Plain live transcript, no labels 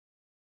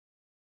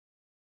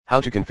How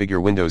to configure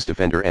Windows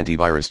Defender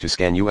Antivirus to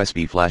scan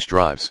USB flash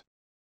drives.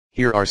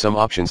 Here are some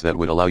options that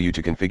would allow you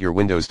to configure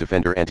Windows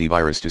Defender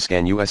Antivirus to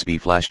scan USB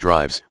flash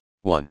drives.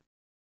 1.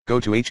 Go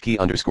to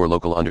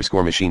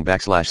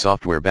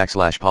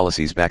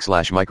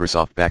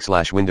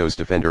hkey_local_machine/software/policies/Microsoft/Windows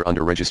Defender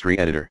under Registry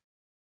Editor.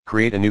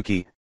 Create a new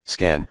key,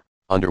 scan,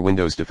 under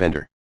Windows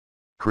Defender.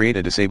 Create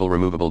a disable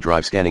removable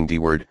drive scanning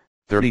DWORD,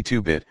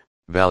 32-bit,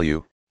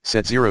 value,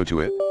 set 0 to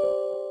it.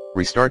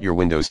 Restart your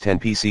Windows 10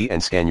 PC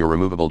and scan your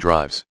removable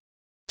drives.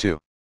 2.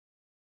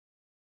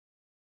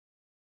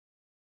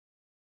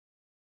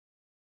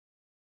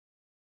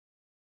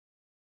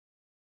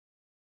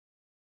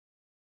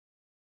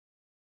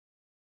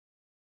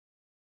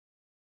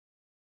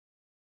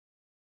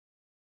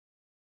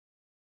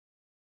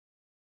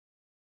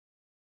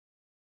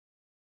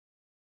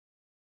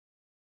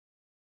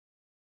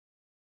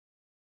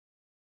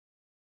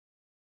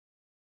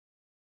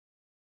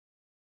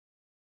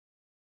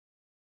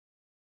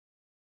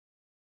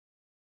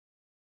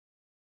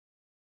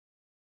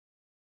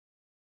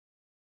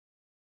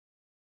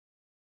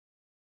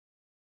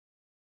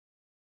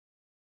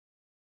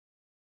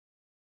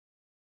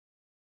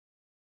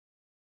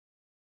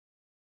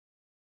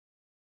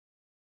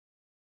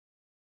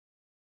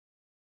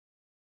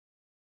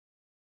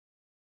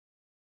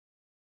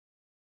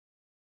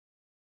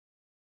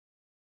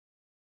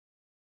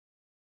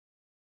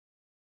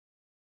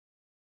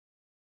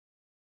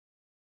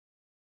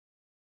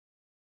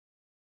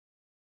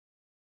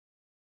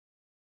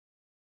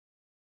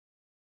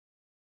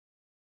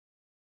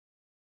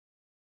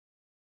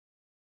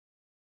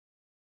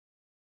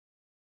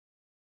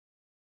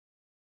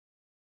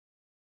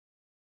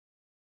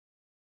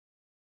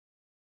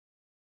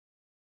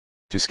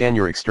 To scan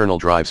your external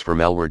drives for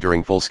malware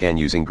during full scan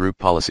using group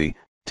policy,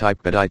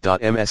 type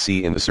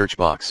bedite.msc in the search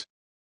box.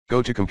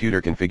 Go to Computer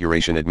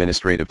Configuration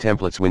Administrative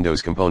Templates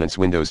Windows Components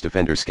Windows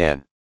Defender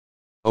Scan.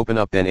 Open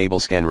up then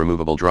Enable Scan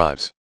Removable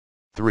Drives.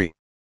 3.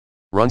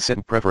 Run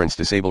Set Preference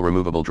Disable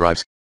Removable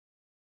Drives.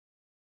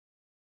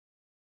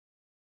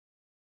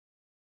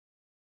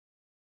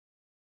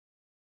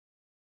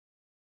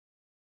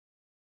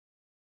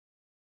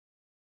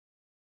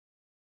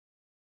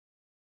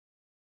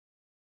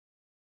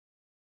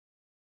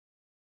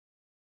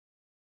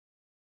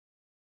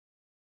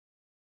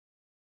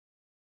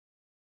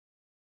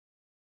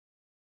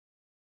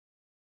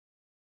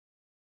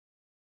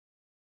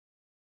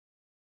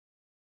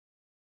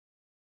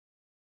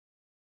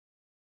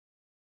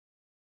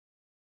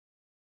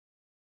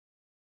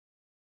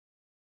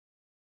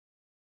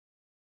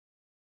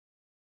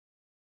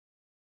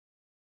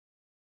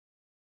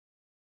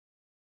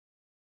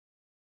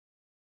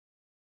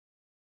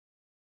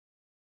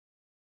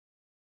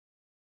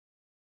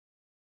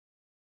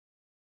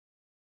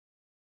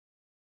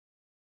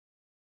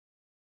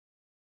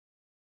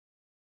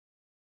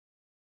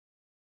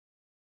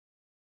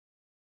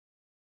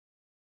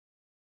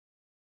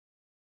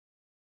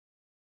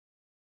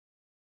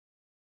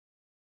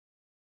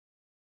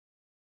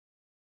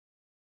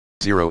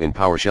 Zero in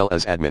PowerShell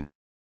as admin.